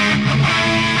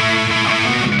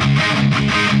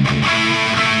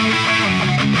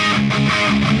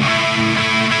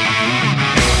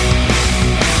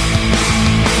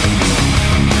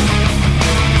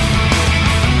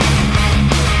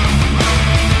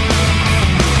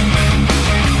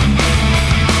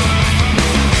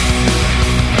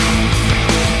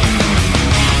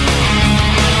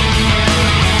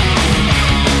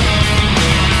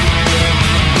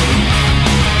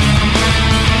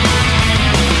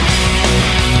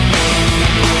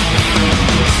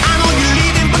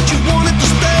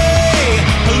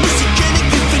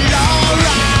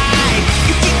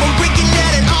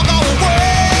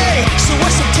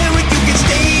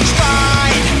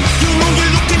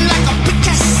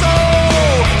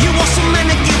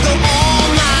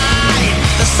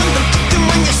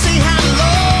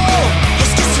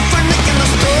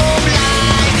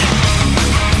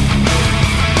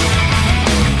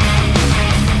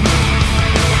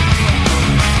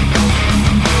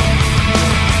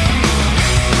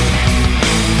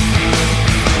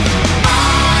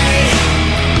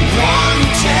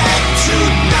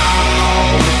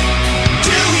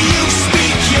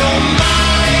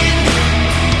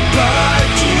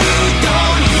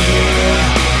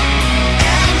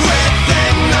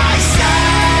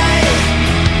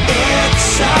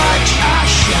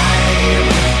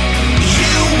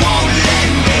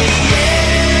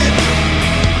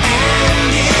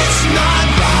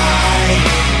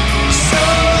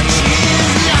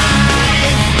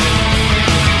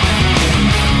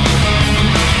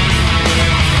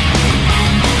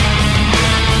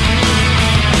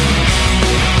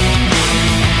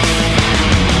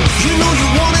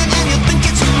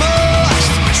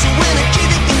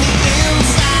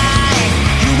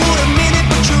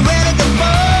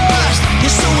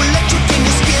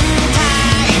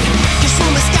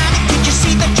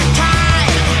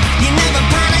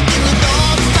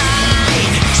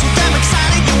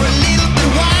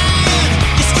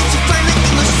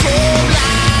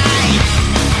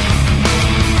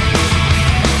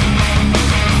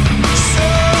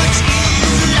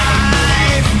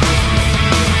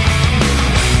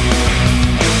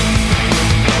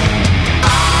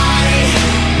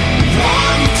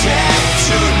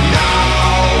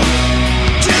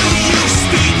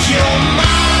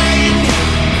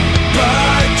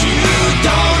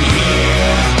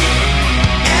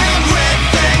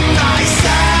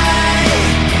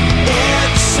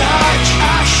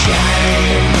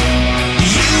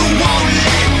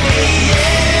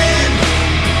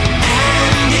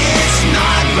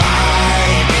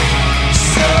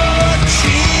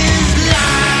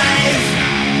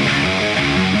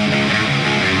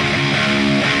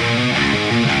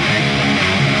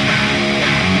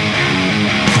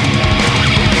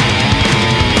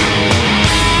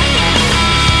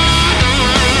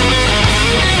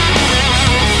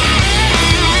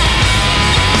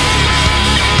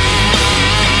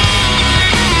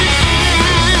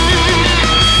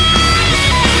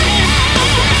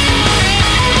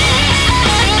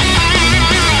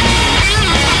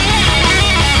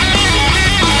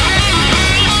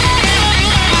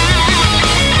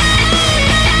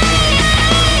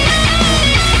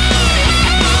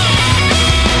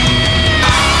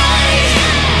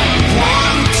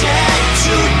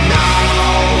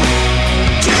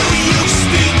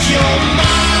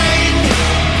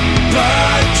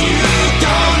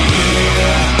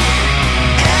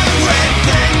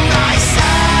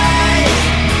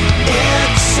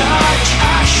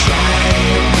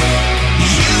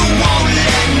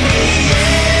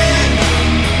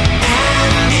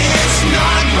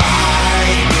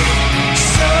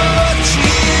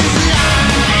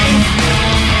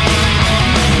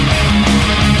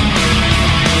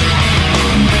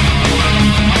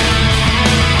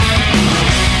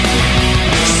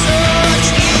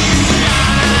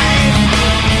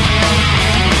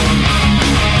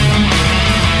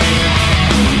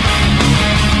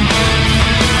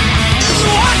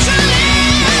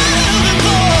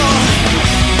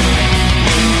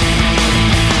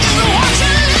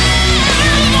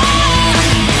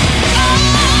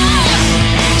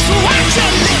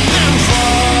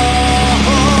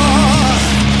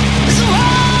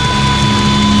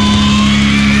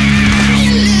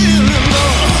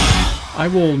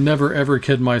 will never ever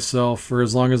kid myself for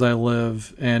as long as I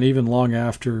live, and even long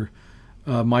after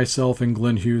myself and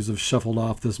Glenn Hughes have shuffled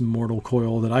off this mortal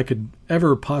coil, that I could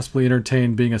ever possibly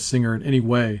entertain being a singer in any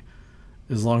way,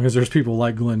 as long as there's people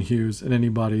like Glenn Hughes and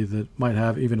anybody that might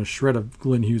have even a shred of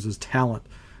Glenn Hughes' talent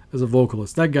as a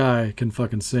vocalist. That guy can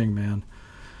fucking sing, man.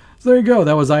 So there you go.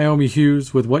 That was Iommi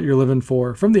Hughes with What You're Living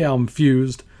For from the album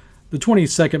Fused, the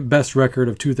 22nd best record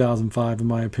of 2005 in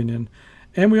my opinion.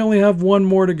 And we only have one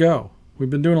more to go. We've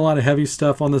been doing a lot of heavy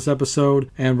stuff on this episode,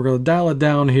 and we're going to dial it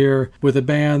down here with a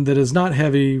band that is not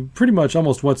heavy pretty much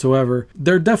almost whatsoever.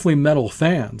 They're definitely metal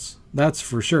fans. That's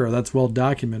for sure. That's well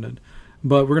documented.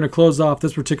 But we're going to close off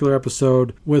this particular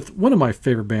episode with one of my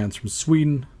favorite bands from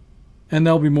Sweden. And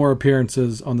there'll be more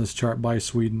appearances on this chart by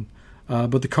Sweden.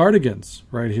 But the Cardigans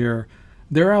right here,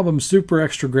 their album Super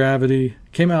Extra Gravity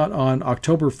came out on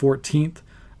October 14th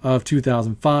of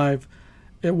 2005.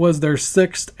 It was their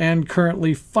 6th and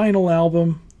currently final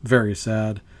album. Very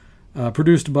sad.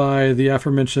 Produced by the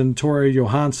aforementioned Tore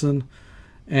Johansson.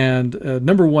 And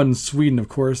number one in Sweden, of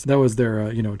course. That was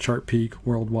their chart peak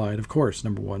worldwide. Of course,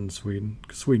 number one in Sweden.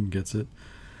 Sweden gets it.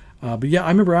 But yeah, I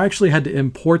remember I actually had to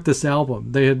import this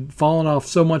album. They had fallen off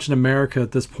so much in America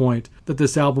at this point that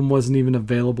this album wasn't even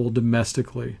available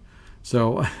domestically.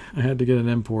 So I had to get an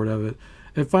import of it.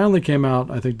 It finally came out,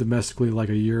 I think, domestically like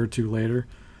a year or two later.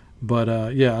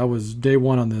 But yeah, I was day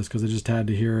one on this because I just had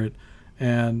to hear it.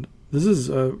 And this is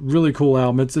a really cool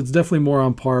album. It's definitely more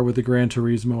on par with the Gran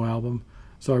Turismo album.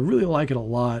 So I really like it a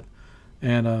lot.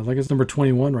 And like it's number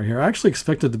 21 right here. I actually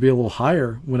expected it to be a little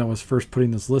higher when I was first putting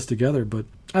this list together, but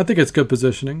I think it's good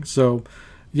positioning. So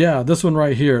yeah, this one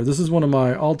right here. This is one of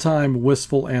my all-time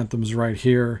wistful anthems right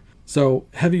here. So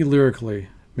heavy lyrically.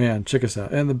 Man, check us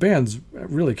out. And the band's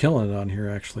really killing it on here,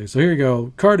 actually. So here you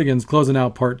go. Cardigans closing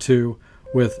out part 2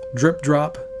 with Drip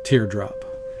Drop, Teardrop.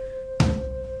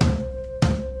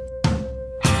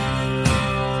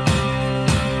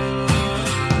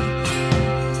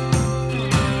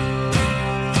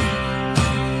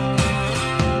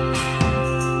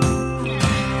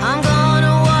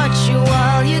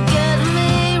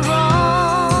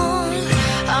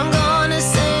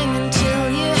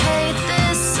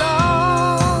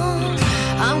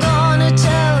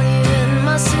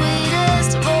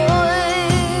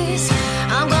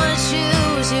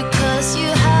 Cause you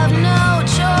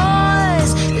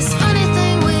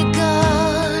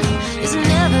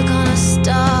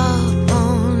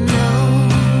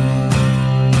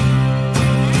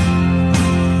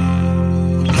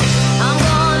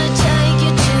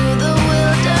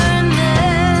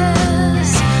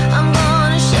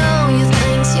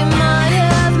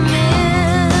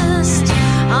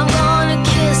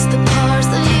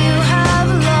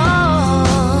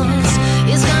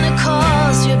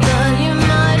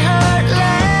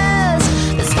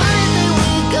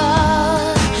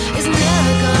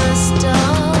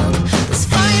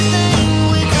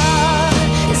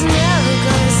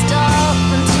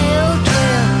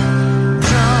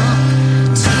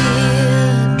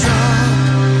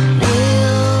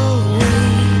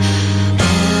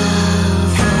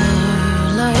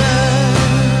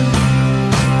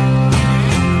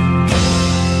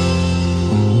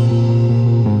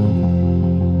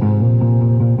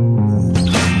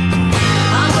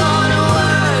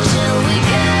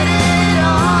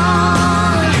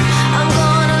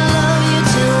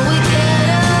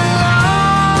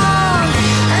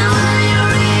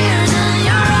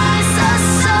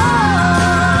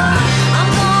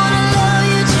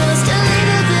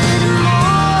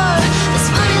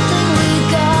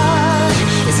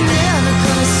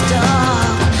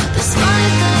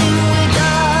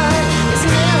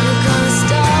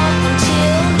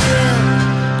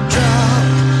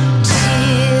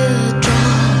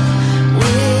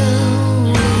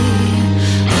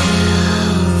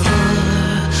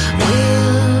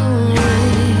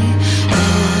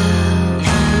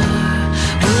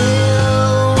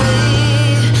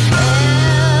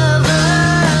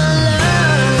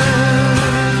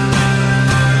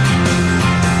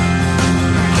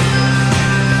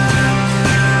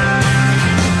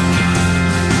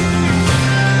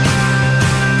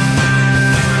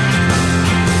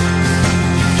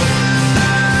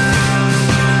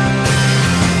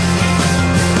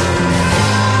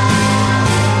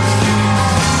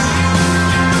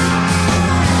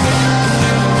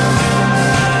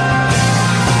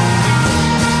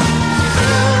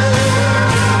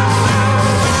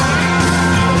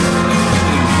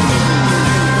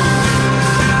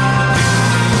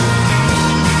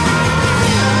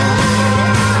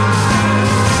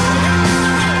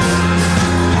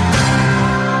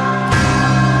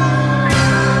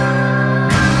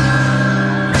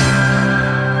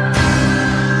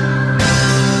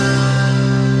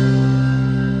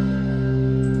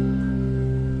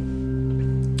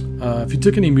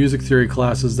took any music theory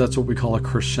classes, that's what we call a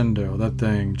crescendo. That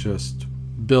thing just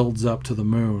builds up to the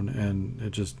moon, and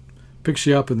it just picks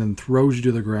you up and then throws you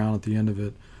to the ground at the end of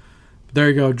it. But there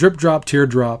you go. Drip Drop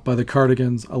Teardrop by the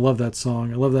Cardigans. I love that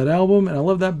song. I love that album, and I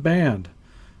love that band.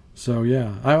 So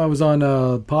yeah, I was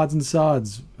on Pods and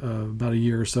Sods about a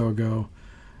year or so ago.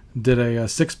 Did a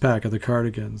six-pack of the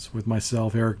Cardigans with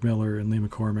myself, Eric Miller, and Lee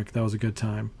McCormick. That was a good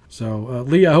time. So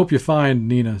Lee, I hope you find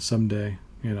Nina someday.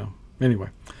 Anyway.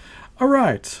 All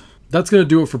right. That's going to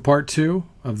do it for part 2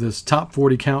 of this Top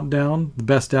 40 Countdown, the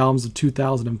best albums of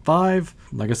 2005.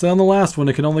 Like I said on the last one,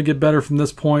 it can only get better from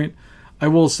this point. I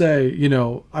will say,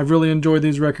 I've really enjoyed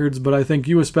these records, but I think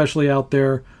you especially out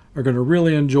there are going to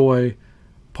really enjoy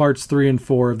parts 3 and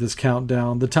 4 of this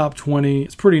countdown. The top 20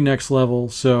 is pretty next level,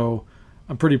 so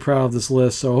I'm pretty proud of this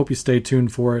list, so I hope you stay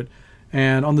tuned for it.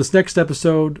 And on this next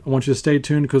episode, I want you to stay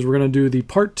tuned because we're going to do the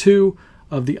part 2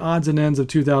 of the odds and ends of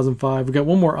 2005. We've got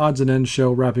one more odds and ends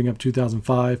show wrapping up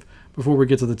 2005 before we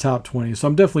get to the top 20. So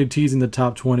I'm definitely teasing the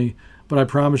top 20, but I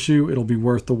promise you it'll be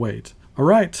worth the wait. All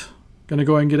right, going to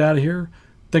go ahead and get out of here.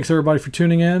 Thanks everybody for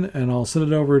tuning in, and I'll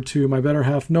send it over to my better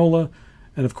half, Nola.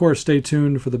 And of course, stay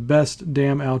tuned for the best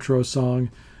damn outro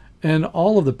song in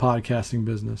all of the podcasting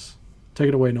business. Take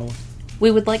it away, Nola.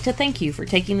 We would like to thank you for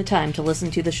taking the time to listen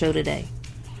to the show today.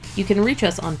 You can reach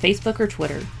us on Facebook or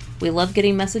Twitter. We love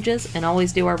getting messages and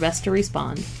always do our best to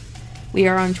respond. We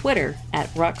are on Twitter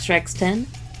at rockstrikes10,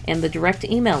 and the direct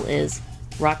email is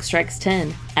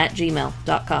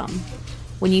rockstrikes10@gmail.com.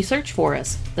 When you search for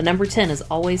us, the number 10 is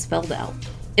always spelled out.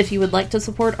 If you would like to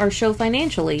support our show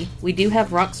financially, we do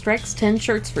have Rock Strikes 10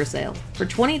 shirts for sale. For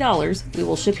 $20, we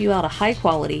will ship you out a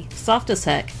high-quality,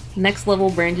 soft-as-heck, next-level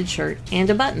branded shirt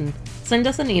and a button. Send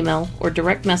us an email or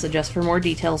direct message us for more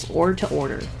details or to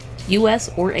order. U.S.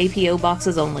 or APO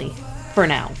boxes only, for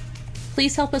now.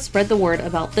 Please help us spread the word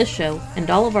about this show and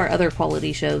all of our other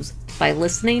quality shows by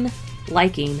listening,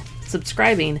 liking,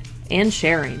 subscribing, and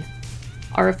sharing.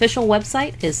 Our official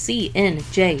website is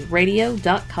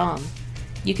cnjradio.com.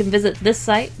 You can visit this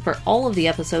site for all of the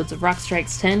episodes of Rock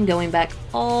Strikes 10 going back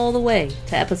all the way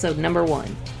to episode number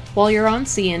 1. While you're on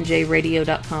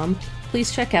cnjradio.com,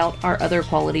 please check out our other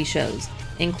quality shows,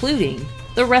 including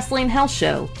The Wrestling House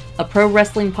Show, a pro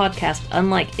wrestling podcast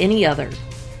unlike any other.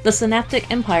 The Synaptic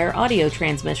Empire audio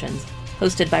transmissions,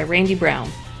 hosted by Randy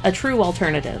Brown, a true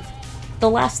alternative. The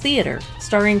Last Theater,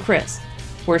 starring Chris,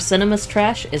 where cinema's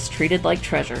trash is treated like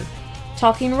treasure.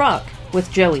 Talking Rock,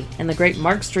 with Joey and the great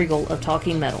Mark Striegel of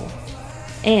Talking Metal.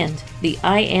 And the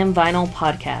I Am Vinyl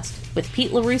podcast, with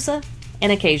Pete LaRussa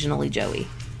and occasionally Joey.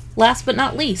 Last but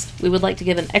not least, we would like to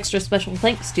give an extra special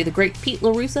thanks to the great Pete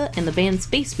LaRussa and the band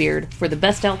Spacebeard for the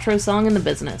best outro song in the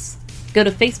business. Go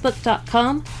to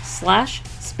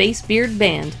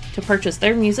facebook.com/SpaceBeardBand to purchase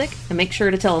their music and make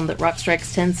sure to tell them that Rock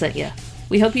Strikes 10 sent you.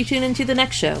 We hope you tune into the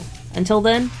next show. Until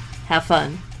then, have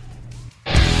fun.